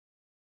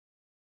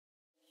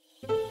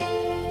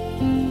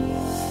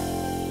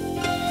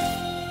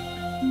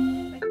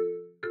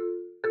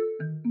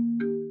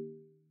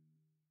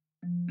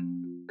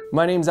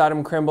My name's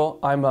Adam Crymble.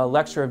 I'm a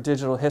lecturer of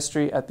digital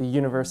history at the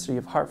University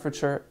of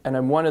Hertfordshire, and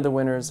I'm one of the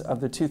winners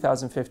of the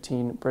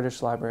 2015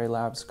 British Library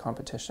Labs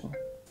competition.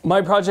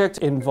 My project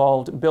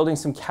involved building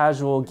some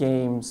casual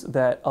games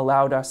that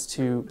allowed us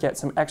to get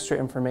some extra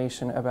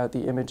information about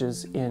the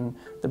images in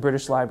the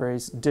British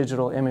Library's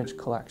digital image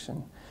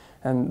collection.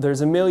 And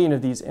there's 1 million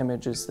of these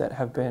images that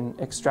have been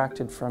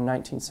extracted from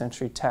 19th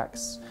century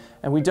texts.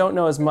 And we don't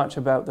know as much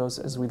about those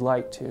as we'd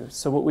like to.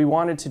 So what we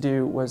wanted to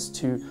do was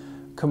to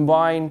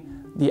combine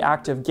the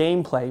act of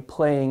gameplay,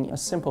 playing a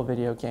simple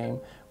video game,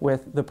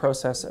 with the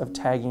process of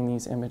tagging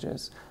these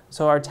images.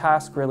 So our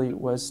task really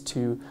was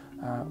to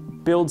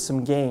build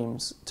some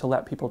games to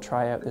let people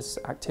try out this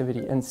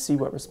activity and see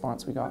what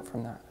response we got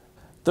from that.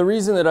 The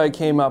reason that I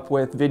came up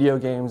with video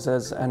games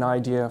as an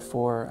idea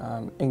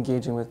for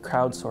engaging with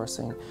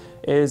crowdsourcing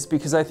is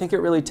because I think it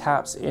really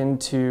taps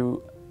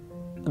into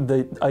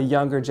a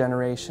younger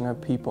generation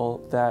of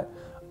people that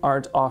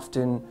aren't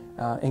often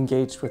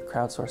engaged with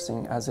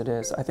crowdsourcing as it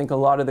is. I think a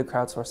lot of the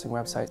crowdsourcing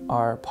websites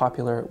are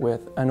popular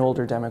with an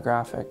older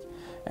demographic,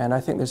 and I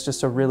think there's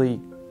just a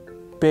really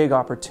big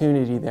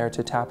opportunity there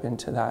to tap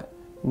into that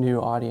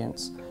new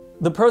audience.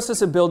 The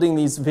process of building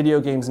these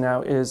video games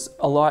now is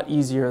a lot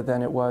easier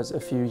than it was a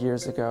few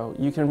years ago.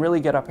 You can really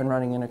get up and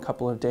running in a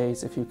couple of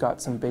days if you've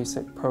got some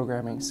basic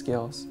programming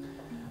skills.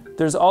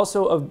 There's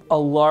also a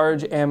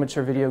large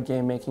amateur video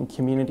game making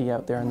community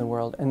out there in the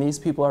world, and these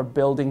people are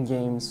building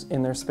games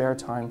in their spare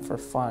time for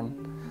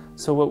fun.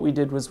 So what we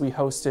did was we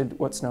hosted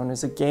what's known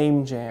as a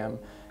game jam,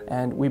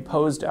 and we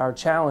posed our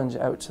challenge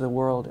out to the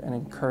world and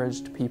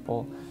encouraged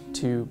people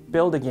to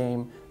build a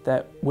game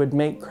that would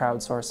make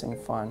crowdsourcing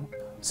fun.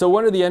 So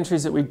one of the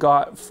entries that we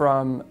got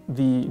from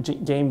the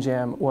game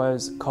jam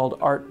was called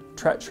Art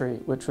Treachery,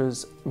 which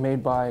was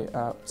made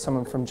by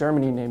someone from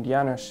Germany named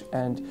Janusz,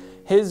 and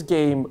his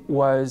game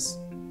was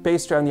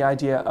based around the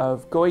idea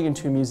of going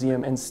into a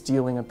museum and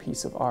stealing a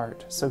piece of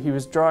art. So he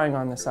was drawing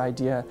on this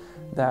idea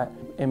that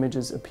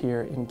images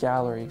appear in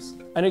galleries.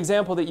 An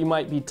example that you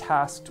might be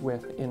tasked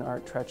with in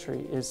Art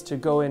Treachery is to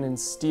go in and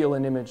steal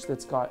an image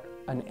that's got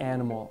an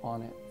animal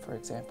on it, for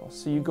example.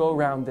 So you go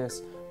around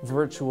this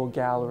virtual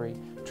gallery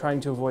trying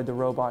to avoid the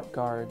robot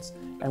guards,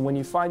 and when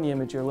you find the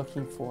image you're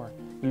looking for,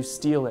 you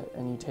steal it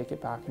and you take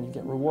it back and you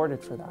get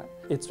rewarded for that.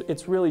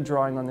 It's really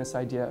drawing on this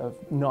idea of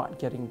not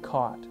getting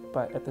caught,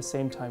 but at the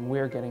same time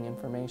we're getting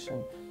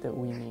information that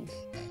we need.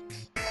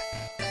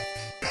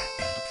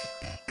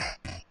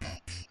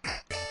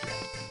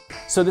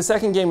 So the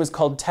second game was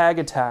called Tag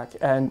Attack,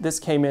 and this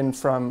came in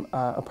from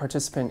a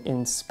participant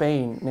in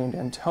Spain named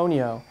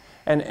Antonio.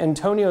 And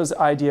Antonio's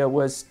idea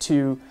was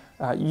to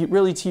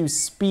really to use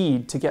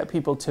speed to get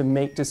people to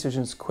make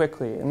decisions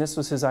quickly, and this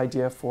was his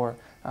idea for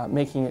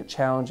making it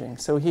challenging.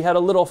 So he had a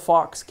little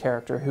fox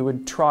character who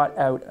would trot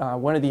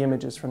out one of the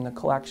images from the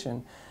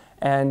collection,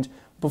 and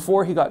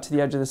before he got to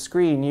the edge of the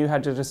screen you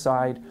had to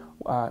decide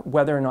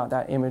whether or not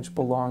that image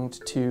belonged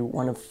to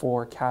one of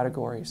 4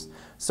 categories.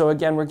 So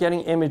again, we're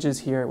getting images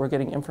here, we're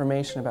getting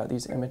information about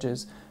these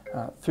images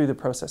through the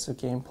process of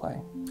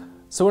gameplay.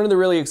 So one of the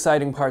really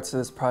exciting parts of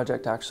this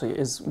project actually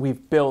is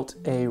we've built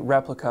a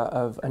replica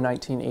of a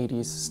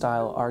 1980s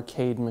style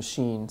arcade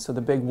machine, so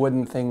the big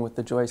wooden thing with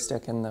the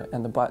joystick and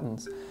the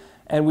buttons.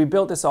 And we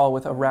built this all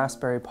with a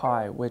Raspberry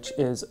Pi, which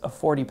is a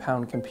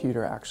 40-pound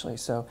computer actually.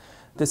 So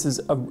this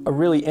is a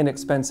really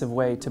inexpensive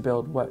way to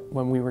build what,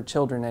 when we were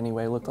children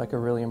anyway, looked like a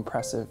really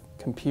impressive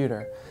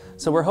computer.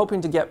 So we're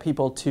hoping to get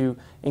people to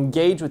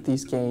engage with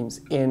these games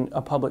in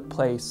a public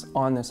place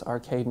on this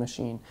arcade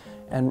machine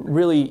and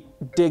really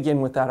dig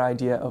in with that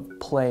idea of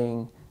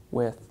playing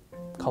with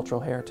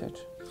cultural heritage.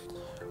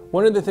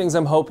 One of the things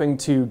I'm hoping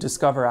to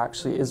discover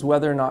actually is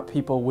whether or not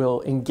people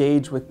will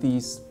engage with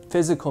these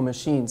physical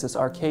machines, this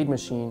arcade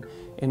machine,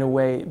 in a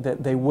way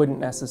that they wouldn't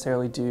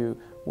necessarily do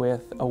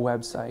with a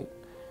website.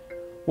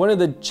 One of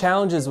the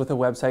challenges with a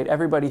website,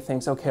 everybody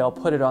thinks, okay, I'll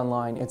put it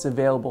online, it's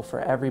available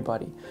for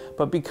everybody.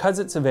 But because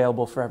it's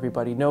available for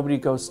everybody, nobody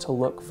goes to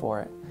look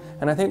for it.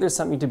 And I think there's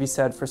something to be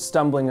said for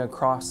stumbling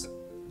across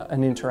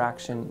an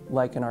interaction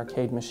like an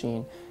arcade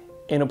machine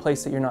in a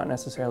place that you're not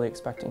necessarily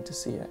expecting to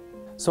see it.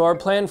 So our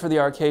plan for the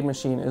arcade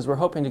machine is we're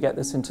hoping to get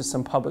this into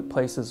some public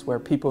places where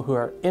people who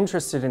are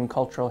interested in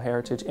cultural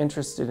heritage,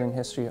 interested in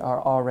history,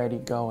 are already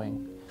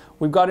going.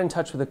 We've got in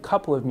touch with a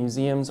couple of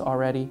museums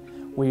already.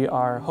 We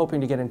are hoping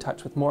to get in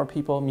touch with more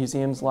people,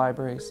 museums,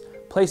 libraries,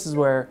 places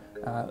where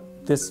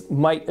this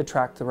might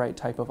attract the right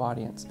type of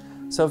audience.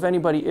 So if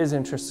anybody is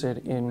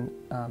interested in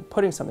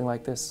putting something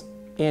like this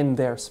in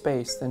their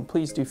space, then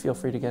please do feel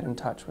free to get in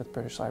touch with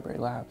British Library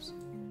Labs.